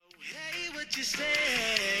what you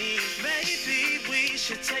say. Maybe we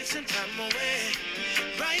should take some time away.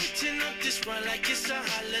 Brighten up this world like it's a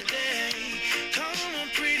holiday. Come on,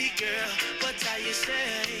 pretty girl, what you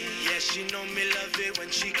say? Yeah, she know me love it when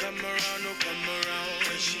she come around, oh come around.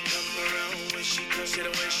 When she come around, when she come, see the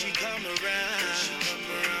way she come around. When she come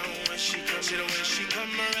around, when she come, see the way she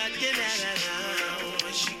come around. Yeah,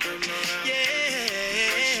 when she come around. Yeah.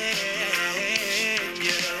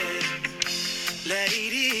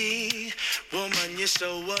 Lady, woman, you're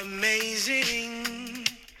so amazing.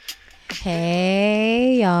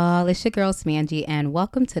 Hey y'all, it's your girl Smangy and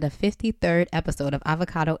welcome to the 53rd episode of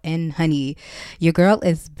Avocado and Honey. Your girl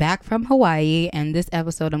is back from Hawaii, and this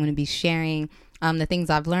episode I'm going to be sharing the things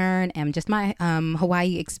I've learned and just my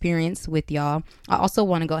Hawaii experience with y'all. I also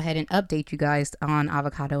want to go ahead and update you guys on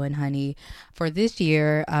Avocado and Honey. For this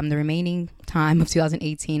year, the remaining time of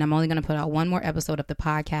 2018, I'm only going to put out one more episode of the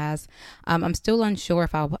podcast. I'm still unsure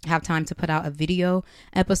if I'll have time to put out a video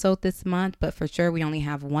episode this month, but for sure we only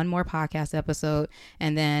have one more podcast episode,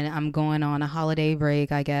 and then I'm going on a holiday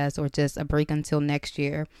break, I guess, or just a break until next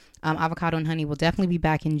year. Avocado and Honey will definitely be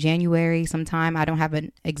back in January sometime. I don't have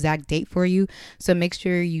an exact date for you, so make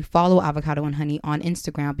sure you follow Avocado and Honey on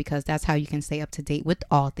Instagram, because that's how you can stay up to date with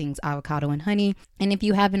all things Avocado and Honey. And if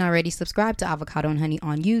you haven't already subscribed to Avocado and Honey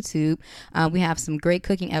on YouTube, we have some great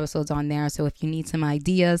cooking episodes on there. So if you need some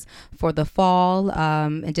ideas for the fall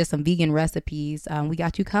and just some vegan recipes, we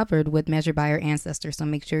got you covered with Measured by Your Ancestors. So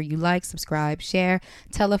make sure you like, subscribe, share,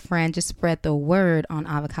 tell a friend, just spread the word on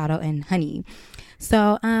Avocado and Honey.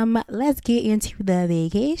 So let's get into the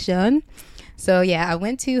vacation. So yeah, I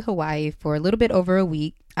went to Hawaii for a little bit over a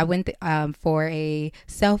week. I went for a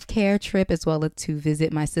self-care trip as well as to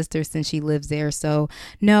visit my sister since she lives there. So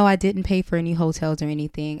no, I didn't pay for any hotels or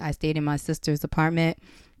anything. I stayed in my sister's apartment.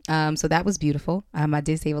 So that was beautiful. I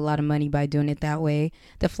did save a lot of money by doing it that way.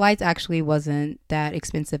 The flights actually wasn't that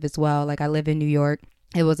expensive as well. Like, I live in New York.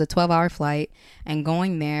 It was a 12-hour flight, and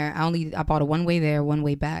going there, I bought a one-way there,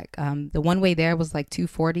 one-way back. The one-way there was like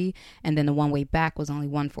 $240, and then the one-way back was only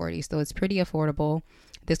 $140. So it's pretty affordable.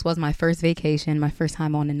 This was my first vacation, my first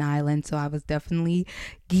time on an island, so I was definitely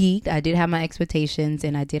geeked. I did have my expectations,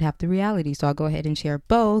 and I did have the reality, so I'll go ahead and share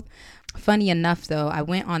both. Funny enough, though, I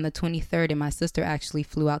went on the 23rd, and my sister actually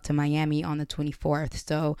flew out to Miami on the 24th.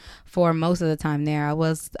 So for most of the time there, I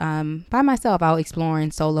was by myself out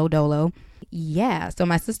exploring solo dolo. Yeah, so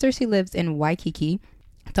my sister, she lives in Waikiki.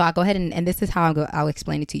 So I'll go ahead and this is how I'll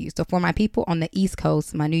explain it to you. So for my people on the East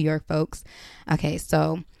Coast, my New York folks, okay,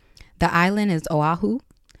 so the island is Oahu.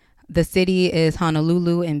 The city is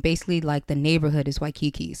Honolulu, and basically like the neighborhood is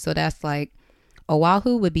Waikiki. So that's like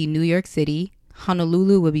Oahu would be New York City,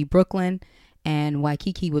 Honolulu would be Brooklyn, and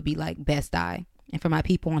Waikiki would be like Bed-Stuy. And for my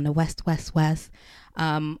people on the west,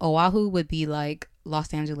 Oahu would be like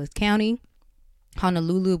Los Angeles County.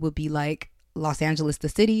 Honolulu would be like Los Angeles, the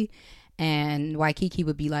city, and Waikiki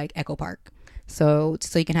would be like Echo Park. So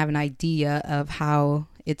you can have an idea of how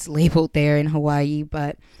it's labeled there in Hawaii.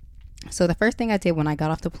 But so the first thing I did when I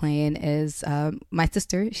got off the plane is my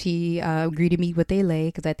sister, she greeted me with a lei,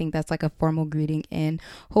 because I think that's like a formal greeting in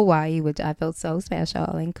Hawaii, which I felt so special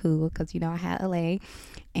and cool because, you know, I had a lei.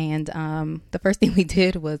 And the first thing we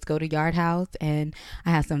did was go to Yard House, and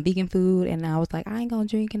I had some vegan food, and I was like, I ain't gonna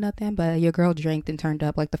drink or nothing, but your girl drank and turned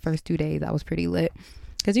up. Like the first 2 days I was pretty lit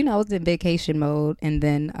because, you know, I was in vacation mode. And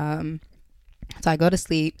then so I go to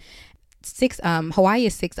sleep. Hawaii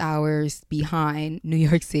is 6 hours behind New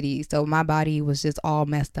York City, so my body was just all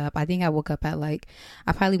messed up. I think I woke up at I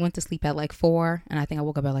probably went to sleep at like 4, and I think I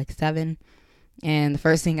woke up at 7. And the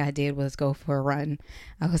first thing I did was go for a run.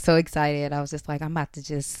 I was so excited. I was just like, I'm about to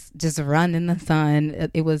just run in the sun.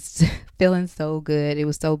 It was feeling so good. It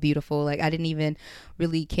was so beautiful. Like, I didn't even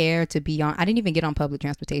really care to be on. I didn't even get on public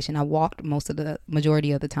transportation. I walked the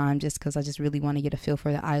majority of the time just because I just really want to get a feel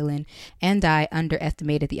for the island. And I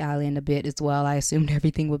underestimated the island a bit as well. I assumed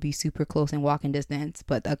everything would be super close in walking distance,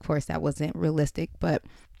 but of course that wasn't realistic. But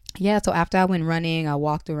yeah, so after I went running, I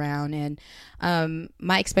walked around, and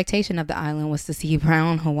my expectation of the island was to see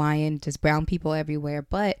brown Hawaiian, just brown people everywhere.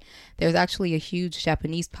 But there's actually a huge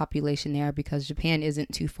Japanese population there because Japan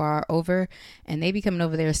isn't too far over, and they be coming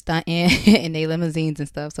over there stunting in their limousines and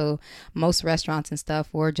stuff. So most restaurants and stuff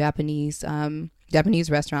were Japanese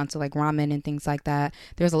restaurants, so like ramen and things like that.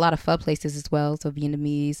 There's a lot of pho places as well, so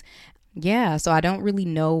Vietnamese. Yeah, so I don't really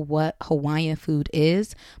know what Hawaiian food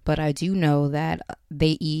is, but I do know that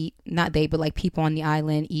but like people on the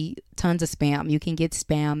island eat tons of Spam. You can get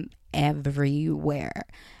Spam everywhere.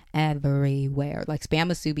 everywhere. Like spam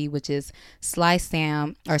musubi, which is sliced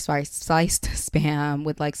spam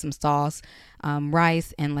with like some sauce,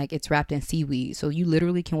 rice, and like it's wrapped in seaweed. So you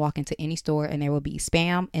literally can walk into any store and there will be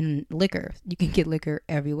spam and liquor. You can get liquor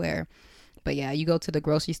everywhere. But yeah, you go to the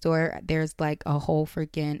grocery store, there's like a whole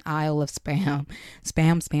freaking aisle of spam.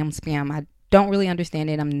 Spam. I don't really understand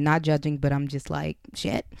it. I'm not judging, but I'm just like,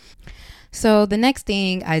 shit. So the next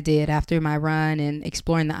thing I did after my run and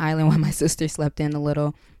exploring the island while my sister slept in a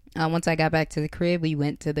little, once I got back to the crib, we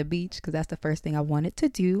went to the beach because that's the first thing I wanted to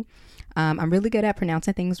do. I'm really good at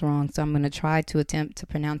pronouncing things wrong, so I'm going to try to attempt to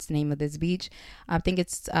pronounce the name of this beach. I think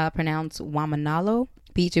it's pronounced Wamanalo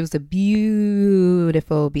Beach. It was a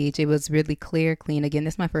beautiful beach. It was really clear, clean. Again,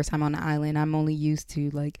 this is my first time on the island. I'm only used to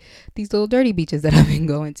like these little dirty beaches that I've been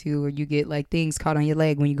going to where you get like things caught on your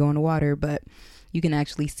leg when you go in the water, but you can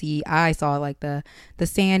actually see, I saw like the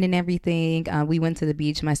sand and everything. We went to the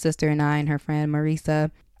beach, my sister and I and her friend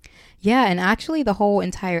Marisa. Yeah, and actually the whole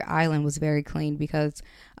entire island was very clean because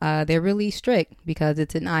they're really strict because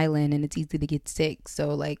it's an island and it's easy to get sick. So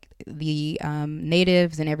like the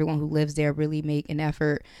natives and everyone who lives there really make an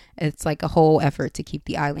effort. It's like a whole effort to keep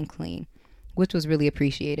the island clean, which was really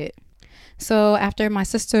appreciated. So after my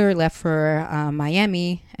sister left for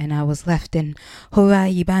Miami and I was left in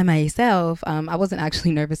Hawaii by myself, I wasn't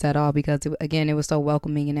actually nervous at all because, it was so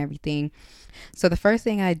welcoming and everything. So the first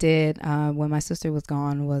thing I did when my sister was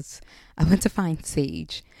gone was I went to find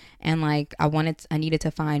sage. And like I needed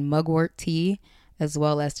to find mugwort tea as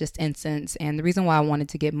well as just incense. And the reason why I wanted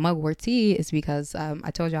to get mugwort tea is because I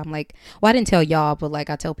told y'all, I'm like, well, I didn't tell y'all, but like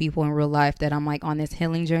I tell people in real life that I'm like on this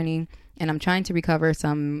healing journey. And I'm trying to recover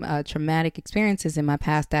some traumatic experiences in my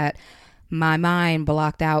past that my mind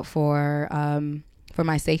blocked out for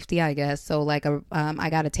my safety, I guess. So like I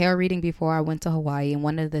got a tarot reading before I went to Hawaii. And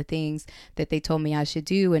one of the things that they told me I should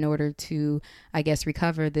do in order to, I guess,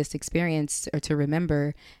 recover this experience or to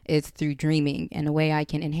remember is through dreaming. And a way I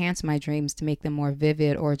can enhance my dreams to make them more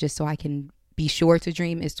vivid or just so I can be sure to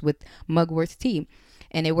dream is with mugwort tea.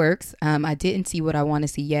 And it works. I didn't see what I want to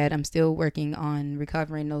see yet. I'm still working on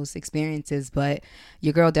recovering those experiences, but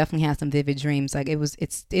your girl definitely has some vivid dreams. Like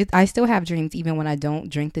I still have dreams even when I don't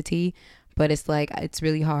drink the tea, but it's like, it's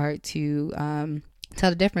really hard to tell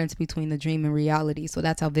the difference between the dream and reality. So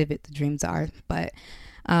that's how vivid the dreams are. But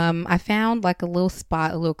I found like a little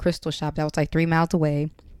spot, a little crystal shop that was like 3 miles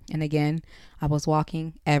away. And again, I was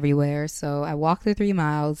walking everywhere. So I walked the 3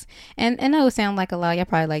 miles and it would sound like a lot. You're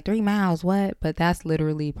probably like 3 miles, what? But that's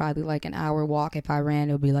literally probably like an hour walk. If I ran,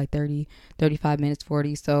 it would be like 30, 35 minutes,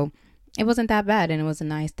 40. So it wasn't that bad. And it was a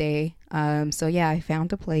nice day. So yeah, I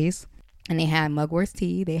found a place and they had mugwort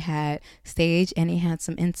tea, they had sage, and they had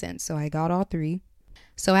some incense. So I got all three.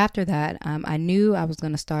 So after that, I knew I was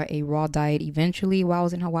going to start a raw diet eventually while I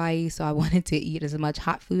was in Hawaii. So I wanted to eat as much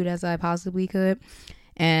hot food as I possibly could.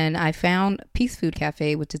 And I found Peace Food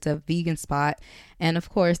Cafe, which is a vegan spot. And of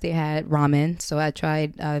course, they had ramen. So I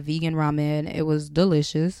tried vegan ramen. It was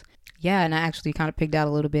delicious. Yeah, and I actually kind of picked out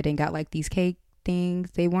a little bit and got like these cake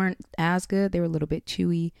things. They weren't as good. They were a little bit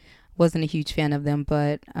chewy. Wasn't a huge fan of them,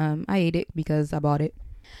 but I ate it because I bought it.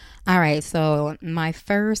 All right, so my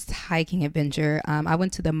first hiking adventure, I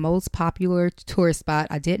went to the most popular tourist spot.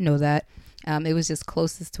 I didn't know that. It was just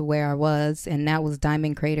closest to where I was, and that was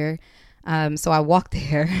Diamond Crater. So I walked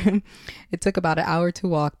there. It took about an hour to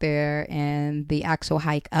walk there, and the actual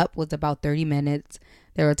hike up was about 30 minutes.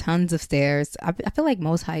 There were tons of stairs. I feel like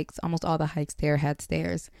most hikes, almost all the hikes there had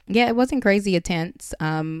stairs. Yeah, it wasn't crazy intense.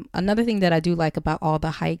 Another thing that I do like about all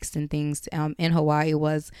the hikes and things in Hawaii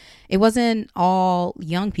was it wasn't all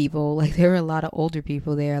young people. Like there were a lot of older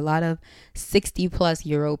people there, a lot of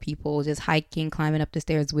 60-plus-year-old people just hiking, climbing up the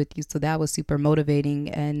stairs with you. So that was super motivating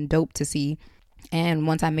and dope to see. And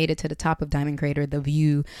once I made it to the top of Diamond Crater, the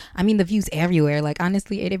view's everywhere. Like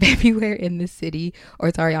honestly, everywhere in this city,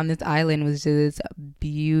 on this island was just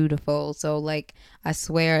beautiful. So like, I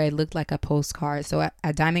swear it looked like a postcard. So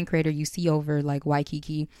at Diamond Crater, you see over like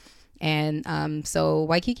Waikiki. And so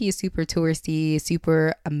Waikiki is super touristy,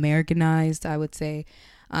 super Americanized, I would say.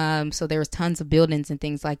 So there was tons of buildings and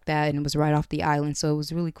things like that. And it was right off the island. So it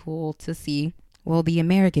was really cool to see. Well, the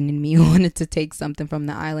American in me wanted to take something from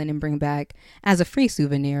the island and bring back as a free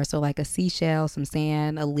souvenir. So like a seashell, some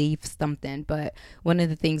sand, a leaf, something. But one of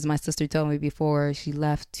the things my sister told me before she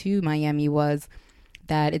left to Miami was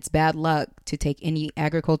that it's bad luck to take any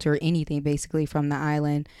agriculture or anything basically from the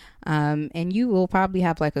island. And you will probably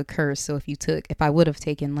have like a curse. So if I would have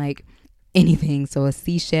taken like anything, so a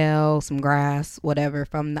seashell, some grass, whatever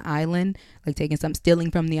from the island, like stealing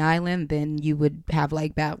from the island, then you would have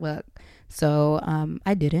like bad luck. So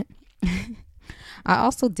I didn't. I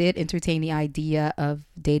also did entertain the idea of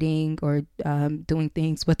dating or doing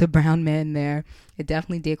things with the brown men there. It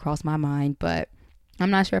definitely did cross my mind, but I'm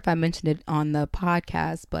not sure if I mentioned it on the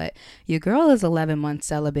podcast, but your girl is 11 months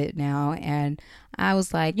celibate now. And I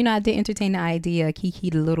was like, I did entertain the idea,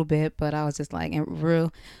 kikied a little bit, but I was just like,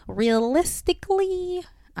 realistically,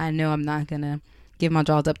 I know I'm not going to give my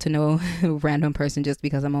jaws up to no random person just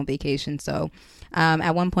because I'm on vacation. So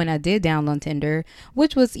at one point I did download Tinder,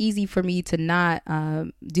 which was easy for me to not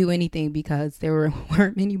do anything because there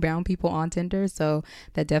weren't many brown people on Tinder. So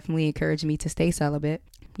that definitely encouraged me to stay celibate.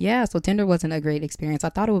 Yeah, so Tinder wasn't a great experience. I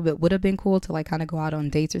thought it would have been cool to like kind of go out on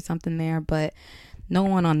dates or something there, but no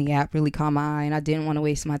one on the app really caught my eye, and I didn't want to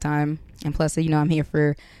waste my time. And plus, I'm here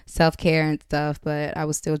for self-care and stuff, but I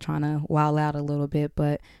was still trying to wild out a little bit.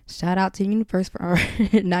 But shout out to the universe for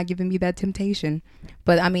not giving me that temptation.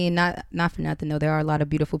 But I mean, not for nothing though. There are a lot of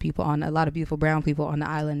beautiful brown people on the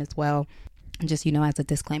island as well. Just, as a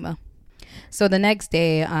disclaimer. So the next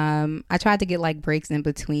day, I tried to get like breaks in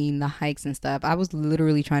between the hikes and stuff. I was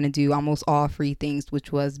literally trying to do almost all free things,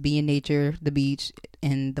 which was be in nature, the beach,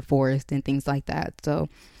 and the forest and things like that. So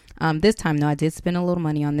this time, though, I did spend a little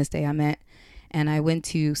money on this day, and I went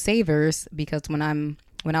to Savers because when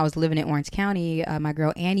I was living in Orange County, my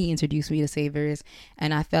girl Annie introduced me to Savers,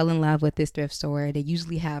 and I fell in love with this thrift store. They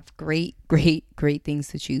usually have great things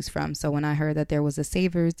to choose from. So when I heard that there was a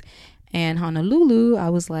Savers in Honolulu, I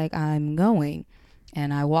was like, I'm going.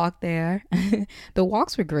 And I walked there. The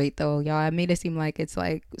walks were great though, y'all. I made it seem like it's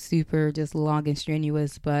like super just long and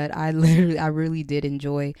strenuous, but I really did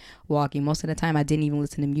enjoy walking. Most of the time I didn't even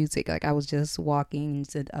listen to music. Like I was just walking and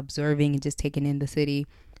just observing and just taking in the city.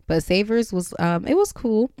 But Savers was, it was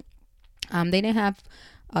cool. They didn't have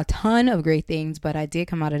a ton of great things, but I did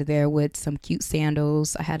come out of there with some cute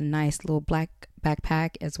sandals. I had a nice little black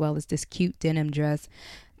backpack as well as this cute denim dress.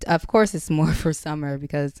 Of course, it's more for summer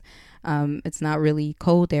because it's not really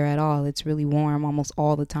cold there at all. It's really warm almost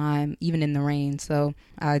all the time, even in the rain. So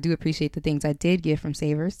I do appreciate the things I did get from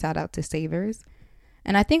Savers. Shout out to Savers.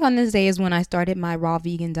 And I think on this day is when I started my raw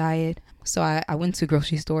vegan diet. So I went to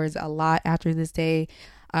grocery stores a lot after this day.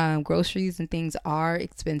 Groceries and things are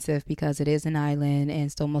expensive because it is an island,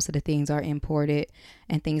 and so most of the things are imported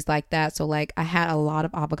and things like that. So like I had a lot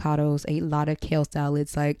of avocados, a lot of kale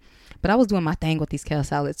salads, but I was doing my thing with these kale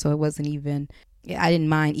salads, so it wasn't even, I didn't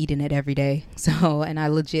mind eating it every day. So, and I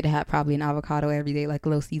legit had probably an avocado every day, like a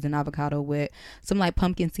little seasoned avocado with some like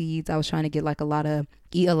pumpkin seeds. I was trying to get like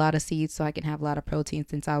eat a lot of seeds so I can have a lot of protein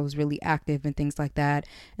since I was really active and things like that.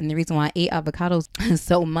 And the reason why I ate avocados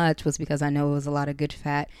so much was because I know it was a lot of good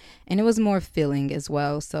fat and it was more filling as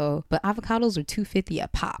well. So, but avocados are $2.50 a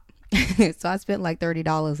pop. So I spent like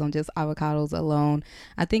 $30 on just avocados alone.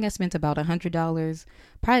 I think I spent about $100,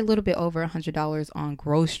 probably a little bit over $100 on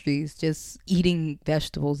groceries, just eating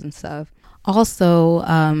vegetables and stuff. Also,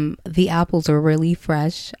 the apples are really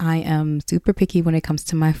fresh. I am super picky when it comes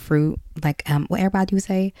to my fruit. Like what everybody would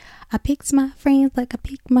say, I picks my friends like I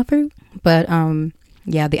pick my fruit. But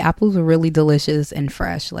yeah, the apples were really delicious and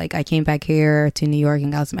fresh. Like I came back here to New York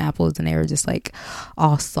and got some apples and they were just like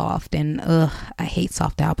all soft, and I hate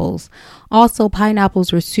soft apples. Also,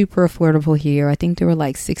 pineapples were super affordable here. I think they were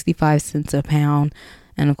like 65 cents a pound.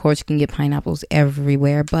 And of course you can get pineapples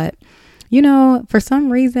everywhere. But for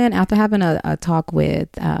some reason, after having a talk with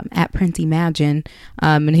at Prince Imagine,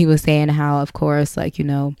 and he was saying how, of course,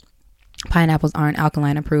 pineapples aren't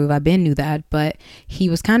alkaline approved. I've been knew that, but he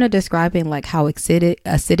was kind of describing like how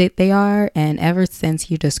acidic they are. And ever since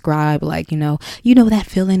he described that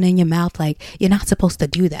feeling in your mouth, like you're not supposed to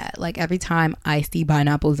do that. Like every time I see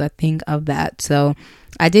pineapples, I think of that. So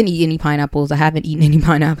I didn't eat any pineapples. I haven't eaten any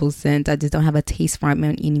pineapples since. I just don't have a taste for them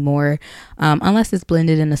anymore. Unless it's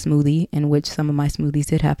blended in a smoothie, in which some of my smoothies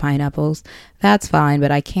did have pineapples. That's fine,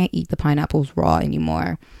 but I can't eat the pineapples raw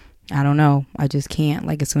anymore. I don't know. I just can't.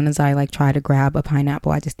 Like as soon as I try to grab a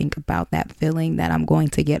pineapple, I just think about that feeling that I'm going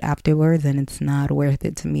to get afterwards, and it's not worth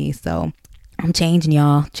it to me. So I'm changing,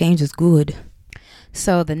 y'all. Change is good.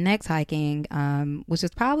 So the next hiking, which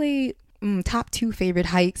is probably top 2 favorite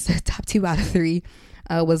hikes, top 2 out of 3,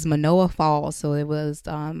 was Manoa Falls. So it was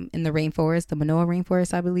in the rainforest, the Manoa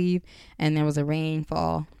rainforest, I believe, and there was a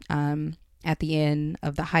rainfall at the end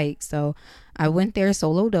of the hike. So I went there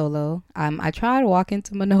solo dolo. I tried walking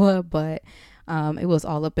to Manoa, but it was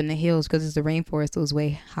all up in the hills because it's the rainforest. It was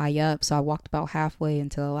way high up. So I walked about halfway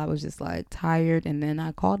until I was just like tired, and then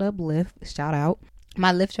I called up Lyft. Shout out.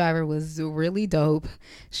 My Lyft driver was really dope.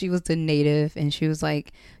 She was the native, and she was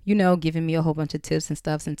like, giving me a whole bunch of tips and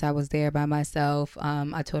stuff since I was there by myself.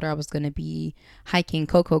 I told her I was going to be hiking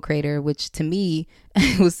Cocoa Crater, which to me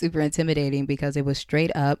was super intimidating because it was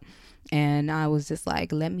straight up. And I was just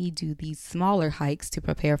like, let me do these smaller hikes to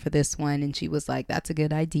prepare for this one. And she was like, that's a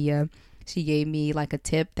good idea. She gave me like a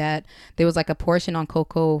tip that there was like a portion on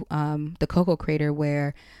the Cocoa Crater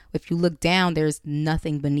where if you look down, there's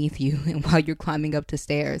nothing beneath you and while you're climbing up the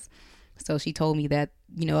stairs. So she told me that,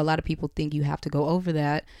 a lot of people think you have to go over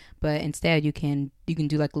that, but instead you can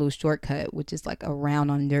do like a little shortcut, which is like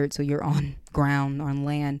around on dirt. So you're on ground, on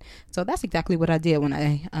land. So that's exactly what I did when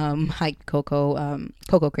I hiked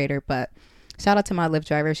Cocoa Crater. But shout out to my Lyft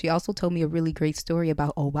driver. She also told me a really great story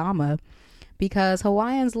about Obama, because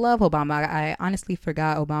Hawaiians love Obama. I honestly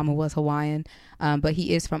forgot Obama was Hawaiian, but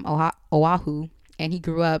he is from Oahu, and he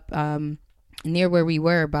grew up near where we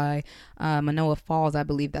were by Manoa Falls, I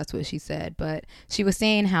believe that's what she said. But she was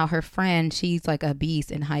saying how her friend, she's like a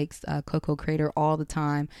beast and hikes Cocoa Crater all the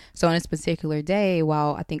time. So on this particular day,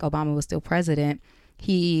 while I think Obama was still president,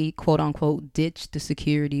 he quote unquote ditched the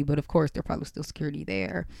security, but of course there probably was still security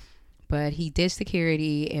there. But he ditched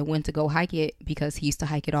security and went to go hike it because he used to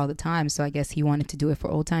hike it all the time. So I guess he wanted to do it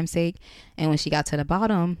for old time's sake. And when she got to the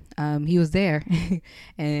bottom, he was there.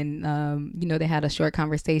 And, they had a short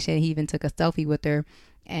conversation. He even took a selfie with her.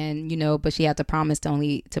 And, but she had to promise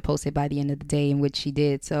to post it by the end of the day, in which she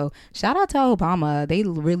did. So shout out to Obama. They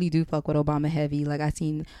really do fuck with Obama heavy. Like I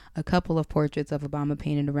seen a couple of portraits of Obama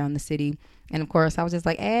painted around the city. And of course I was just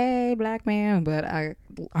like, hey, black man. But I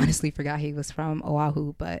honestly forgot he was from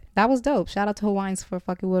Oahu. But that was dope. Shout out to Hawaiians for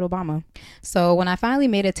fucking with Obama. So when I finally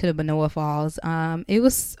made it to the Manoa Falls, it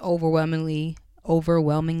was overwhelmingly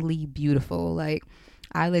beautiful. Like,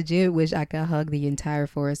 I legit wish I could hug the entire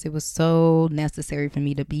forest. It was so necessary for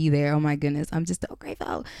me to be there. Oh my goodness. I'm just so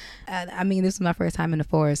grateful. This was my first time in the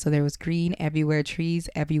forest. So there was green everywhere, trees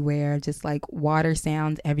everywhere, just like water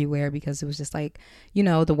sounds everywhere, because it was just like,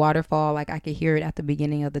 the waterfall, like I could hear it at the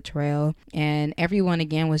beginning of the trail. And everyone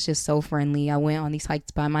again was just so friendly. I went on these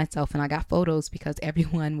hikes by myself and I got photos because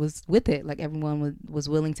everyone was with it. Like everyone was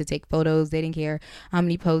willing to take photos. They didn't care how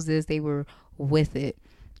many poses, they were with it.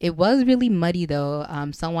 It was really muddy though.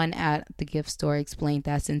 Someone at the gift store explained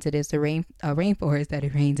that since it is a rainforest, that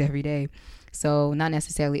it rains every day. So not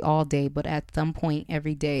necessarily all day, but at some point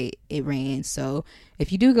every day it rains. So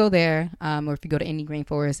if you do go there, or if you go to any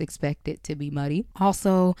rainforest, expect it to be muddy.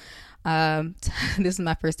 Also, this is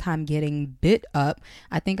my first time getting bit up.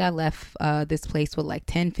 I think I left this place with like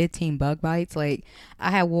 10-15 bug bites. Like I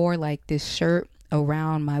had wore like this shirt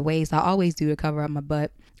around my waist. I always do to cover up my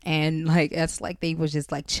butt. And like it's like they was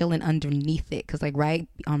just like chilling underneath it, because like right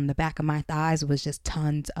on the back of my thighs was just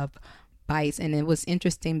tons of bites. And it was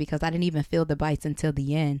interesting because I didn't even feel the bites until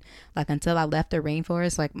the end. Like until I left the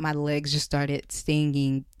rainforest, like my legs just started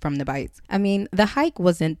stinging from the bites. The hike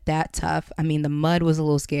wasn't that tough. The mud was a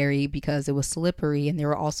little scary because it was slippery, and there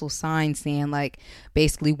were also signs saying like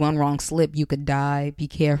basically one wrong slip you could die, be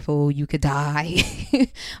careful, you could die.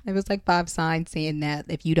 There was like 5 signs saying that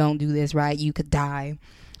if you don't do this right, you could die.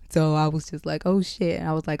 So I was just like, oh shit. And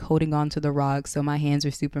I was like holding on to the rocks. So my hands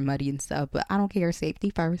were super muddy and stuff, but I don't care. Safety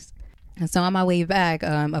first. And so on my way back,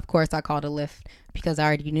 of course I called a Lyft because I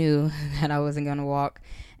already knew that I wasn't going to walk.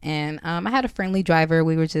 And I had a friendly driver.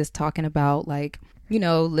 We were just talking about like,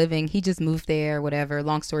 living. He just moved there, whatever.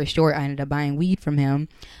 Long story short, I ended up buying weed from him.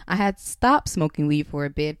 I had stopped smoking weed for a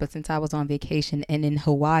bit, but since I was on vacation and in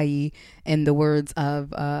Hawaii, in the words of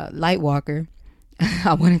Lightwalker,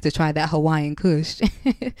 I wanted to try that Hawaiian Kush.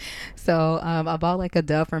 So I bought like a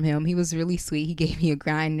dub from him. He was really sweet. He gave me a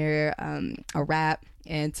grinder, a wrap,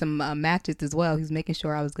 and some matches as well. He was making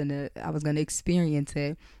sure I was gonna experience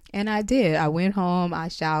it. And I did. I went home, I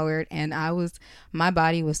showered, and my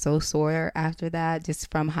body was so sore after that,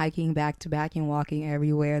 just from hiking back to back and walking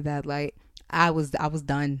everywhere, that like I was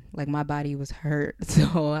done. Like my body was hurt.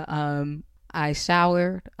 So I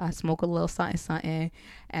showered, I smoked a little something,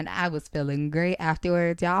 and I was feeling great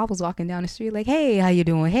afterwards. Y'all, I was walking down the street like, hey, how you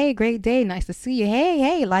doing? Hey, great day. Nice to see you.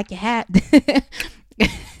 Hey, like your hat.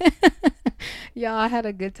 Y'all, I had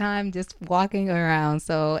a good time just walking around.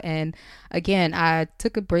 So, and again, I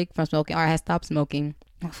took a break from smoking, or I had stopped smoking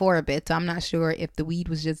for a bit. So I'm not sure if the weed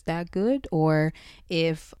was just that good or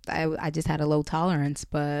if I just had a low tolerance.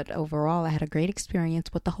 But overall, I had a great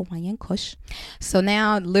experience with the Hawaiian Kush. So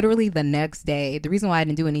now, literally the next day, the reason why I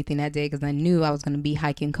didn't do anything that day because I knew I was going to be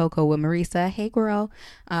hiking Coco with Marisa. Hey, girl.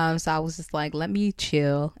 So I was just like, let me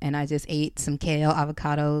chill. And I just ate some kale,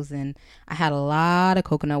 avocados, and I had a lot of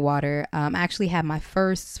coconut water. I actually had my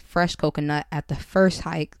first fresh coconut at the first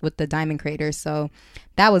hike with the Diamond Crater. So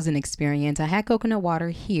that was an experience. I had coconut water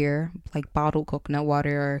here, like bottled coconut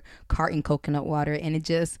water or carton coconut water, and it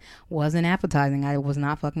just wasn't appetizing. I was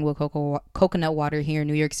not fucking with coconut water here in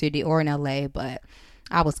New York City or in LA, but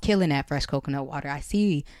I was killing that fresh coconut water. I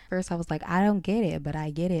see. First, I was like, I don't get it, but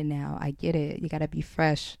I get it now. I get it. You gotta be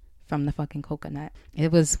fresh from the fucking coconut.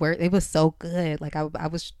 It was so good. Like I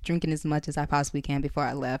was drinking as much as I possibly can before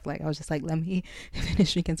I left. Like I was just like, let me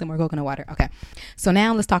finish drinking some more coconut water. Okay, so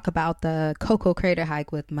now let's talk about the Coco Crater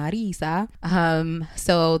hike with Marisa.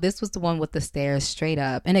 So this was the one with the stairs straight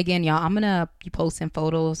up. And again, y'all, I'm gonna be posting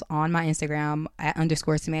photos on my Instagram at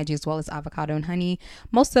 _Samanji as well as Avocado and Honey.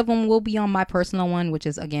 Most of them will be on my personal one, which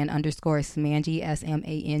is again _Samanji,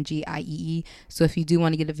 SMANGIEE. So if you do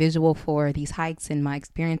want to get a visual for these hikes and my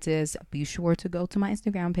experiences, be sure to go to my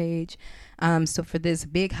Instagram page. So for this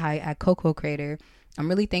big hike at Coco Crater, I'm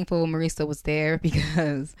really thankful Marisa was there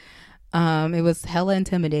because it was hella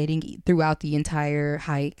intimidating throughout the entire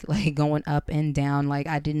hike, like going up and down. Like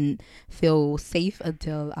I didn't feel safe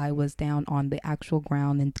until I was down on the actual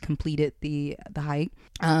ground and completed the hike.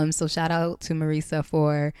 So shout out to Marisa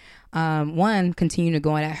for one, continue to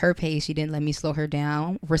go at her pace. She didn't let me slow her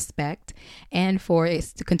down. Respect. And for it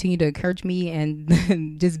to continue to encourage me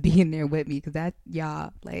and just being there with me, because that,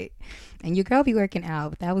 y'all, like, and your girl be working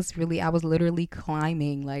out. That was really, I was literally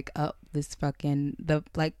climbing like up this fucking the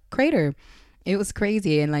like crater. It was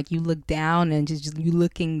crazy. And like you look down and just you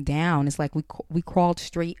looking down, it's like we crawled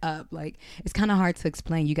straight up. Like it's kind of hard to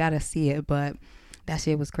explain. You gotta see it, but that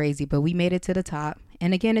shit was crazy. But we made it to the top.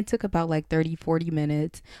 And again, it took about like 30-40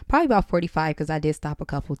 minutes, probably about 45, because I did stop a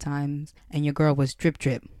couple times. And your girl was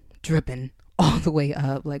dripping all the way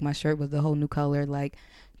up. Like my shirt was a whole new color, like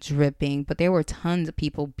dripping. But there were tons of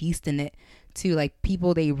people beasting it too. Like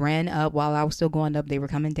people, they ran up while I was still going up. They were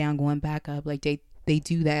coming down, going back up. Like they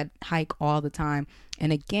do that hike all the time.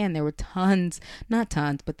 And again, there were not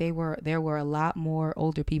tons, but there were a lot more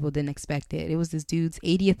older people than expected. It was this dude's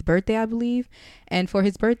 80th birthday, I believe. And for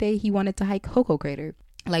his birthday, he wanted to hike Coco Crater.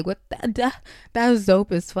 Like what that was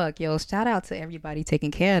dope as fuck. Yo, shout out to everybody taking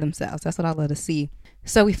care of themselves. That's what I love to see.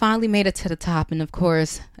 So we finally made it to the top, and of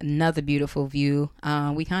course, another beautiful view.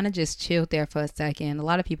 We kind of just chilled there for a second. A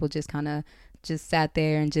lot of people just kind of just sat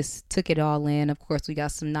there and just took it all in. Of course, we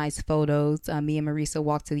got some nice photos. Me and Marisa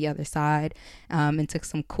walked to the other side and took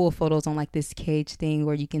some cool photos on like this cage thing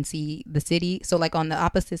where you can see the city. So like on the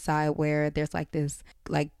opposite side where there's like this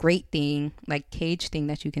like great thing, like cage thing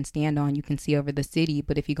that you can stand on, you can see over the city.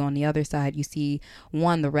 But if you go on the other side, you see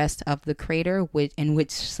the rest of the crater, in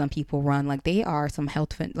which some people run. Like they are some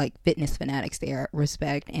fitness fanatics there.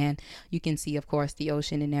 Respect. And you can see, of course, the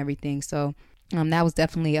ocean and everything. So that was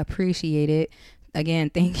definitely appreciated. Again,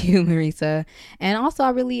 thank you, Marisa. And also,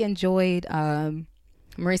 I really enjoyed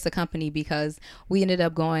Marisa company because we ended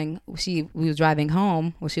up going. We was driving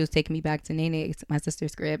home. Well, she was taking me back to Nene, my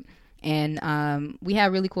sister's crib. And we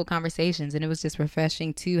had really cool conversations, and it was just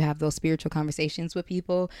refreshing to have those spiritual conversations with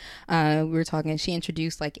people. We were talking, she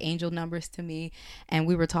introduced like angel numbers to me, and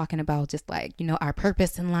we were talking about just like, you know, our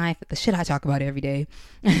purpose in life, the shit I talk about every day,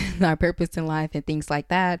 our purpose in life and things like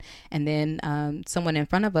that. And then someone in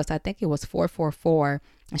front of us, I think it was 444,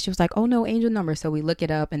 and she was like, oh no, angel number. So we look it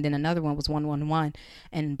up, and then another one was 111,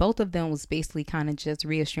 and both of them was basically kind of just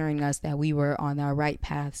reassuring us that we were on our right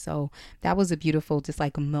path. So that was a beautiful, just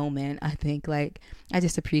like a moment. I think like I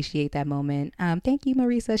just appreciate that moment. Thank you,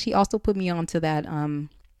 Marisa. She also put me on to that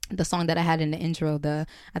the song that I had in the intro.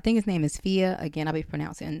 I think his name is Fia. Again, I'll be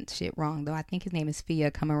pronouncing shit wrong though. I think his name is Fia.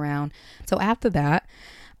 Come Around. So after that,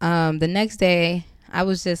 the next day I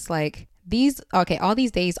was just like, all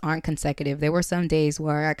these days aren't consecutive. There were some days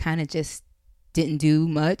where I kind of just didn't do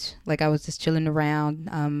much. Like I was just chilling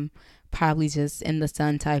around, probably just in the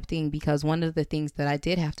sun type thing, because one of the things that I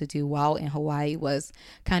did have to do while in Hawaii was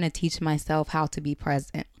kind of teach myself how to be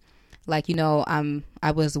present. Like, you know,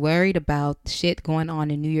 I was worried about shit going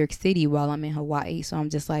on in New York City while I'm in Hawaii. So I'm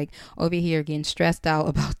just like over here getting stressed out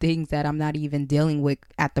about things that I'm not even dealing with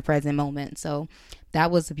at the present moment. So that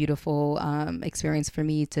was a beautiful experience for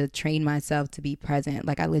me to train myself to be present.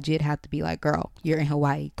 Like I legit had to be like, girl, you're in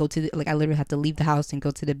Hawaii. I literally had to leave the house and go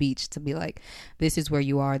to the beach to be like, this is where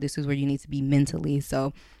you are. This is where you need to be mentally.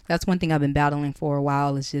 So that's one thing I've been battling for a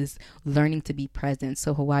while, is just learning to be present.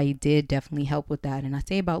 So Hawaii did definitely help with that. And I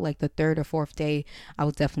say about like the third or fourth day, I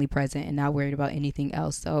was definitely present and not worried about anything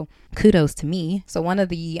else. So kudos to me. So one of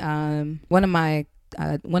the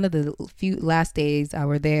few last days I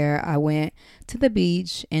were there, I went to the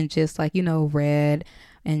beach and just like, read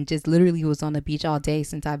and just literally was on the beach all day,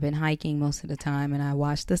 since I've been hiking most of the time, and I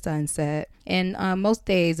watched the sunset. And most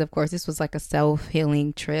days, of course, this was like a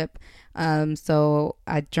self-healing trip. So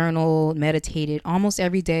I journaled, meditated almost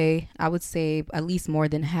every day. I would say at least more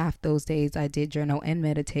than half those days I did journal and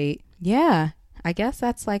meditate. Yeah, I guess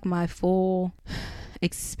that's like my full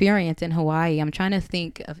experience in Hawaii. I'm trying to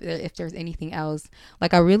think of if there's anything else.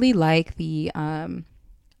 Like, I really like the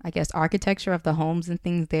I guess architecture of the homes and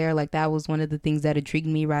things there. Like, that was one of the things that intrigued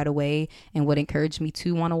me right away and what encouraged me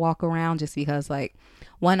to want to walk around, just because, like,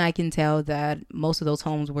 one, I can tell that most of those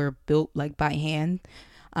homes were built like by hand.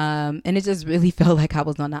 And it just really felt like I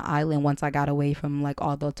was on an island once I got away from like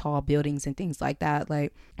all the tall buildings and things like that.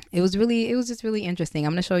 Like, it was just really interesting.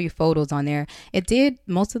 I'm going to show you photos on there.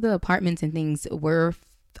 Most of the apartments and things were,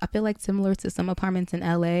 I feel like, similar to some apartments in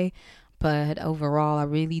LA, but overall I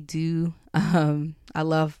really do, I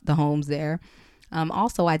love the homes there.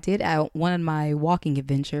 Also, I did, at one of my walking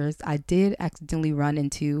adventures, I did accidentally run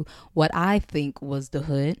into what I think was the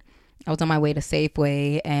hood. I was on my way to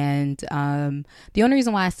Safeway, and the only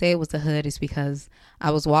reason why I say it was the hood is because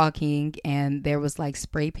I was walking and there was like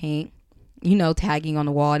spray paint, tagging on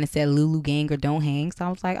the wall, and it said Lulu Gang or Don't Hang. So I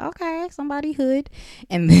was like, okay, somebody hood.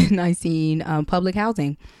 And then I seen public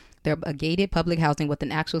housing. They're a gated public housing with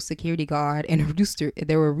an actual security guard and a rooster.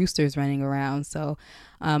 There were roosters running around. So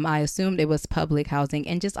I assumed it was public housing,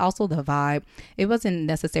 and just also the vibe. It wasn't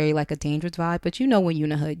necessarily like a dangerous vibe, but when you're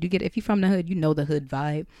in the hood, if you're from the hood, the hood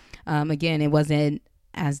vibe. Again, it wasn't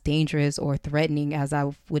as dangerous or threatening as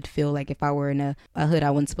I would feel like if I were in a hood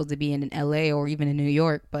I wasn't supposed to be in LA or even in New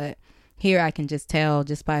York. But here I can just tell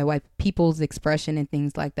just by white people's expression and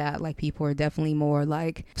things like that. Like, people are definitely more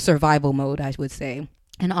like survival mode, I would say.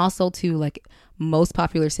 And also too, like most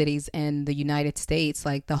popular cities in the United States,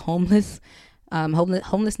 like the homelessness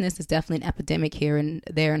is definitely an epidemic here and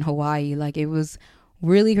there in Hawaii. Like, it was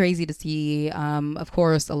really crazy to see, of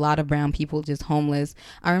course, a lot of brown people just homeless.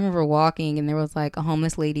 I remember walking and there was like a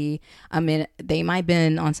homeless lady. I mean, they might have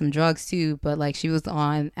been on some drugs too, but like she was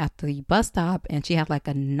at the bus stop and she had like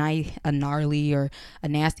a gnarly or a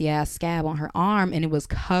nasty ass scab on her arm, and it was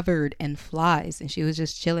covered in flies, and she was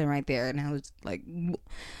just chilling right there. And I was like,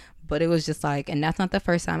 but it was just like, and that's not the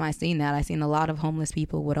first time I seen that. I seen a lot of homeless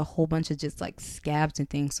people with a whole bunch of just like scabs and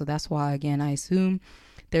things. So that's why, again, I assume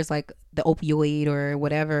there's like the opioid or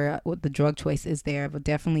whatever what the drug choice is there, but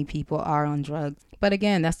definitely people are on drugs. But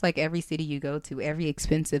again, that's like every city you go to, every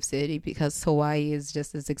expensive city, because Hawaii is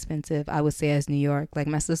just as expensive, I would say, as New York. Like,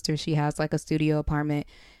 my sister, she has like a studio apartment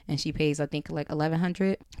and she pays, I think, like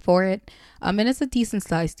 $1,100 for it. And it's a decent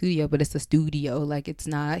sized studio, but it's a studio. Like, it's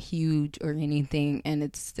not huge or anything. And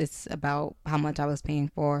it's about how much I was paying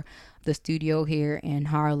for the studio here in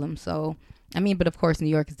Harlem. So I mean, but of course, New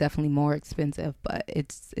York is definitely more expensive, but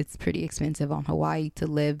it's pretty expensive on Hawaii to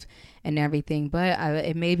live and everything. But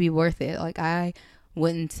it may be worth it. Like, I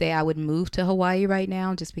wouldn't say I would move to Hawaii right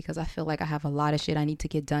now, just because I feel like I have a lot of shit I need to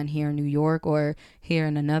get done here in New York or here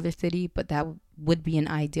in another city. But that would be an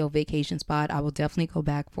ideal vacation spot. I will definitely go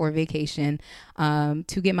back for a vacation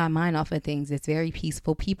to get my mind off of things. It's very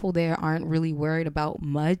peaceful. People there aren't really worried about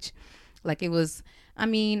much. Like, it was, I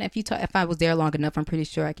mean, if I was there long enough, I'm pretty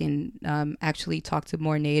sure I can actually talk to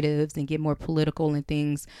more natives and get more political and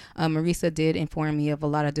things. Marisa did inform me of a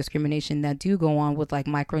lot of discrimination that do go on with like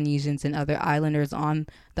Micronesians and other islanders on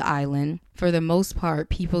the island. For the most part,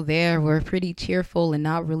 people there were pretty cheerful and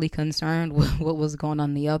not really concerned with what was going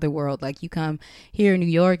on in the other world. Like, you come here in New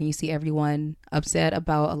York and you see everyone upset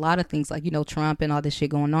about a lot of things, like, Trump and all this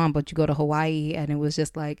shit going on, but you go to Hawaii and it was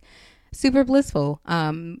just like super blissful.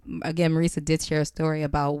 Again, Marisa did share a story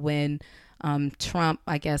about when Trump,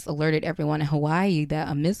 I guess, alerted everyone in Hawaii that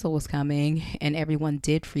a missile was coming, and everyone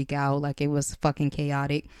did freak out. Like, it was fucking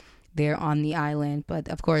chaotic there on the island. But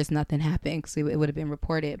of course, nothing happened, so it would have been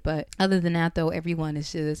reported. But other than that, though, everyone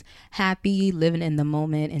is just happy, living in the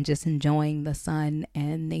moment, and just enjoying the sun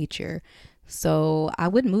and nature. So I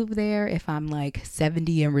would move there if I'm like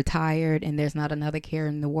 70 and retired and there's not another care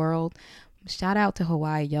in the world. Shout out to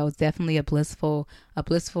Hawaii, yo. It's definitely a blissful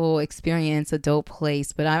experience, a dope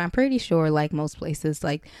place. But I'm pretty sure, like most places,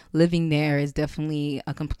 like living there is definitely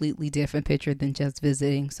a completely different picture than just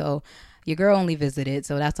visiting. So your girl only visited,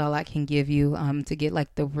 so that's all I can give you to get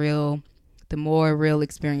like the more real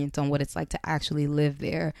experience on what it's like to actually live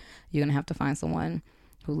there. You're gonna have to find someone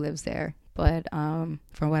who lives there. But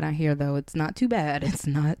from what I hear, though, it's not too bad. It's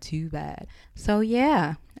not too bad. So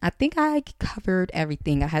yeah, I think I covered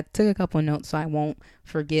everything. I had took a couple notes so I won't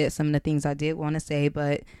forget some of the things I did want to say,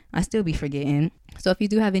 but I still be forgetting. So if you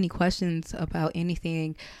do have any questions about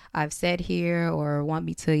anything I've said here or want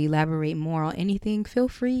me to elaborate more on anything, feel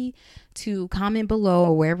free to comment below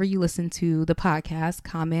or wherever you listen to the podcast.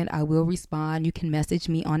 Comment. I will respond. You can message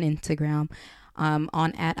me on Instagram.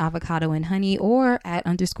 On at avocado and honey or at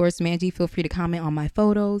 _Manji. Feel free to comment on my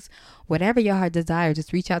photos, whatever your heart desire.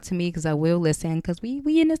 Just reach out to me because I will listen, because we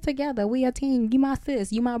in this together. We a team. You my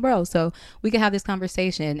sis, you my bro, so we can have this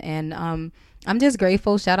conversation. And I'm just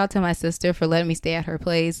grateful. Shout out to my sister for letting me stay at her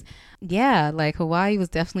place. Yeah, like Hawaii was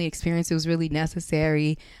definitely an experience. It was really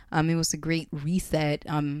necessary. It was a great reset.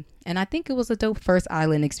 And I think it was a dope first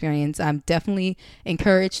island experience. I'm definitely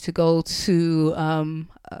encouraged to go to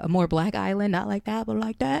a more black island, not like that, but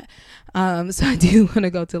like that. So I do want to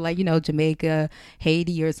go to, like, Jamaica,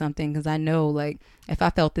 Haiti or something, because I know, like, if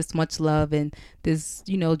I felt this much love and this,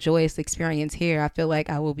 joyous experience here, I feel like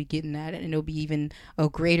I will be getting that, and it'll be even a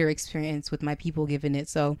greater experience with my people giving it.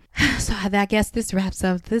 So I guess this wraps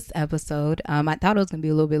up this episode. I thought it was gonna be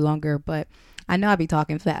a little bit longer, but I know I'll be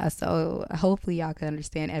talking fast, so hopefully y'all can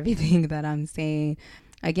understand everything that I'm saying.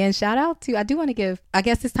 Again, shout out to, I do want to give, I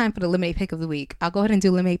guess it's time for the Lemonade Pick of the Week. I'll go ahead and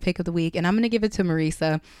do Lemonade Pick of the Week, and I'm going to give it to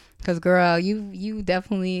Marisa, because girl, you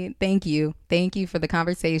definitely, thank you for the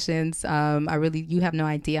conversations. You have no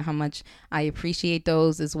idea how much I appreciate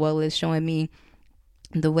those, as well as showing me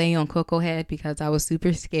the way on Cocoa Head, because I was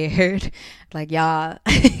super scared. Like, y'all,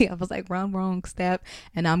 I was like, wrong step,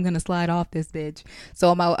 and I'm going to slide off this bitch.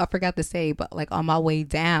 So I forgot to say, but like on my way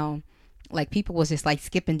down, like people was just like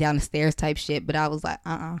skipping down the stairs type shit, but I was like,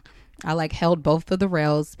 I like held both of the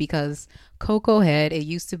rails, because Cocoa Head, it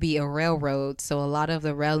used to be a railroad, so a lot of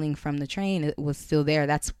the railing from the train, it was still there.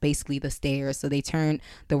 That's basically the stairs, so they turned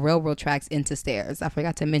the railroad tracks into stairs. I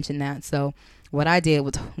forgot to mention that. So what I did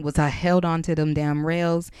was I held onto them damn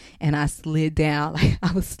rails and I slid down. Like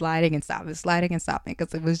I was sliding and stopping,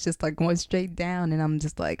 because it was just like going straight down, and I'm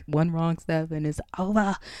just like, one wrong step and it's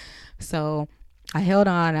over. So I held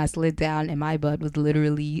on, I slid down, and my butt was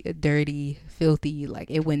literally dirty, filthy.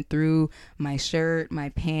 Like it went through my shirt, my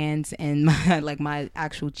pants, and my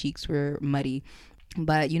actual cheeks were muddy.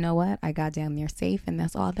 But you know what? I got down there safe, and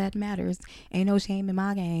that's all that matters. Ain't no shame in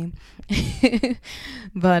my game.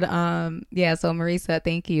 But yeah, so Marisa,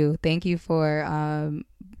 thank you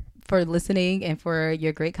for listening and for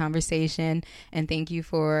your great conversation, and thank you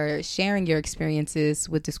for sharing your experiences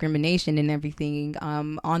with discrimination and everything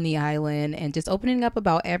on the island, and just opening up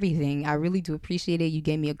about everything. I really do appreciate it. You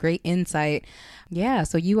gave me a great insight. Yeah,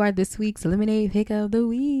 so you are this week's Lemonade Pick of the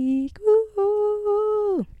Week.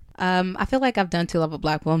 Woo-hoo. I feel like I've done To Love a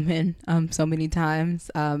Black Woman so many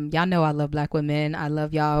times. Y'all know I love Black women. I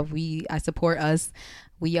love y'all. I support us.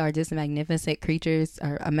 We are just magnificent creatures,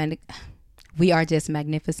 we are just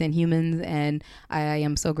magnificent humans, and I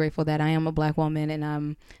am so grateful that I am a Black woman,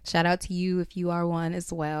 and shout out to you if you are one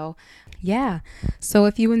as well. Yeah, so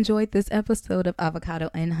if you enjoyed this episode of Avocado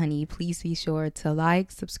and Honey, please be sure to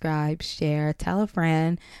like, subscribe, share, tell a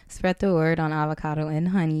friend, spread the word on Avocado and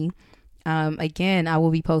Honey. Again, I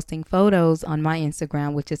will be posting photos on my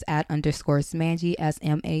Instagram, which is at _Smangie,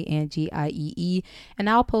 SMANGIEE, and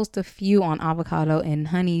I'll post a few on Avocado and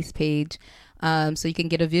Honey's page, so you can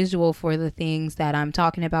get a visual for the things that I'm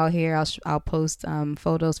talking about here. I'll post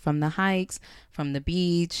photos from the hikes, from the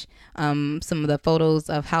beach, some of the photos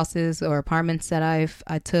of houses or apartments that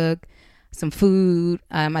I took, some food.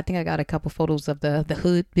 I think I got a couple photos of the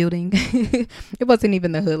hood building. It wasn't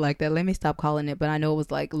even the hood like that. Let me stop calling it, but I know it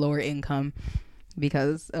was like lower income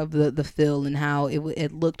because of the feel and how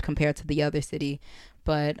it looked compared to the other city.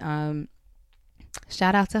 But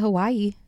shout out to Hawaii.